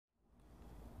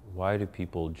Why do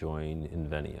people join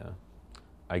Invenia?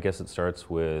 I guess it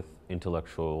starts with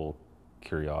intellectual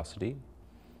curiosity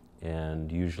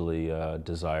and usually a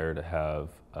desire to have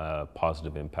a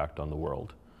positive impact on the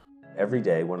world. Every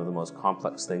day, one of the most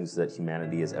complex things that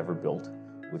humanity has ever built,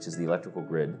 which is the electrical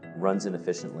grid, runs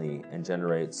inefficiently and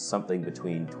generates something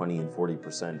between 20 and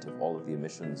 40% of all of the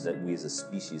emissions that we as a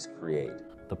species create.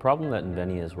 The problem that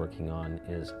Invenia is working on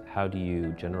is how do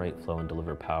you generate flow and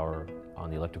deliver power on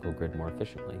the electrical grid more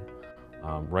efficiently.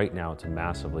 Right now it's a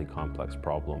massively complex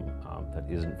problem that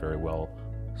isn't very well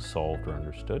solved or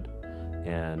understood.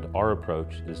 And our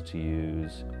approach is to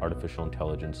use artificial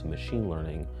intelligence and machine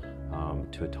learning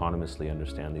to autonomously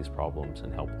understand these problems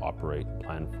and help operate and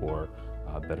plan for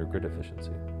better grid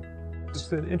efficiency. It's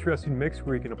an interesting mix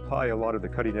where you can apply a lot of the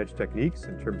cutting-edge techniques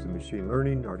in terms of machine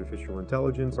learning, artificial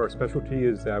intelligence. Our specialty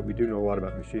is that we do know a lot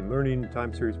about machine learning,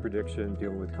 time series prediction,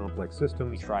 dealing with complex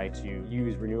systems. We try to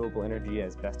use renewable energy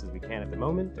as best as we can at the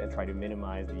moment and try to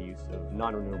minimize the use of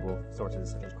non-renewable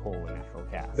sources such as coal and natural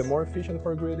gas. The more efficient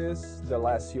our grid is, the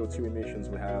less CO2 emissions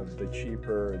we have, the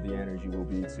cheaper the energy will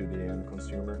be to the end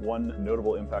consumer. One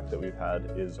notable impact that we've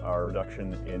had is our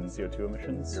reduction in CO2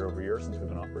 emissions year over year since we've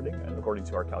been operating, and according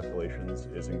to our calculations,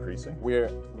 is increasing. We're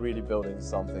really building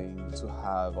something to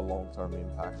have a long-term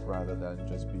impact rather than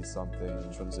just be something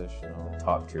transitional.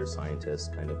 Top-tier scientists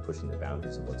kind of pushing the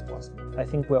boundaries of what's possible. I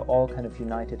think we're all kind of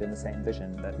united in the same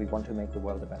vision that we want to make the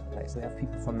world a better place. We have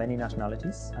people from many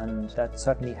nationalities, and that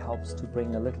certainly helps to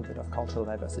bring a little bit of cultural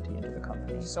diversity into the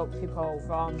company. So people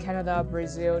from Canada,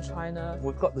 Brazil, China.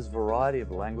 We've got this variety of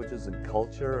languages and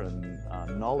culture and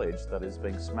knowledge that is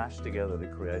being smashed together to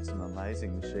create some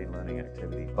amazing machine learning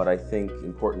activity. But I think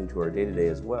important to our day-to-day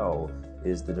as well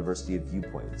is the diversity of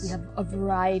viewpoints. We have a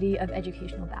variety of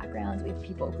educational backgrounds. We have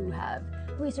people who have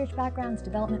research backgrounds,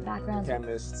 development backgrounds.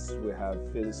 Chemists, we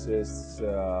have physicists,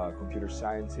 computer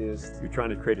scientists. You're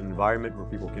trying to create an environment where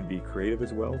people can be creative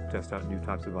as well, test out new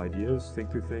types of ideas,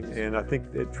 think through things. And I think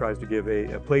it tries to give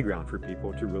a playground for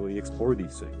people to really explore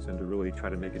these things and to really try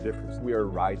to make a difference. We are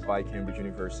right by Cambridge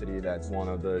University. That's one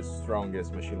of the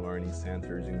strongest machine learning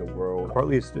centers in the world.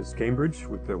 Partly it's Cambridge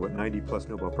with 90 plus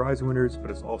Nobel Prize winners,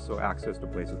 but it's also access to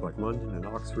places like London and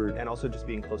Oxford. And also just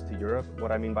being close to Europe.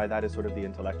 What I mean by that is sort of the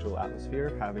intellectual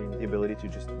atmosphere, having the ability to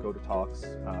just go to talks,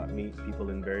 meet people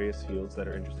in various fields that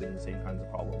are interested in the same kinds of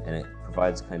problems. And it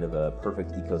provides kind of a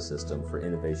perfect ecosystem for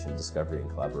innovation, discovery, and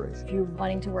collaboration. If you're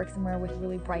wanting to work somewhere with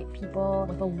really bright people,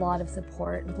 with a lot of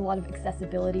support, with a lot of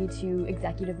accessibility to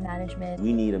executive management.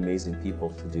 We need amazing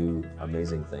people to do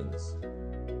amazing things.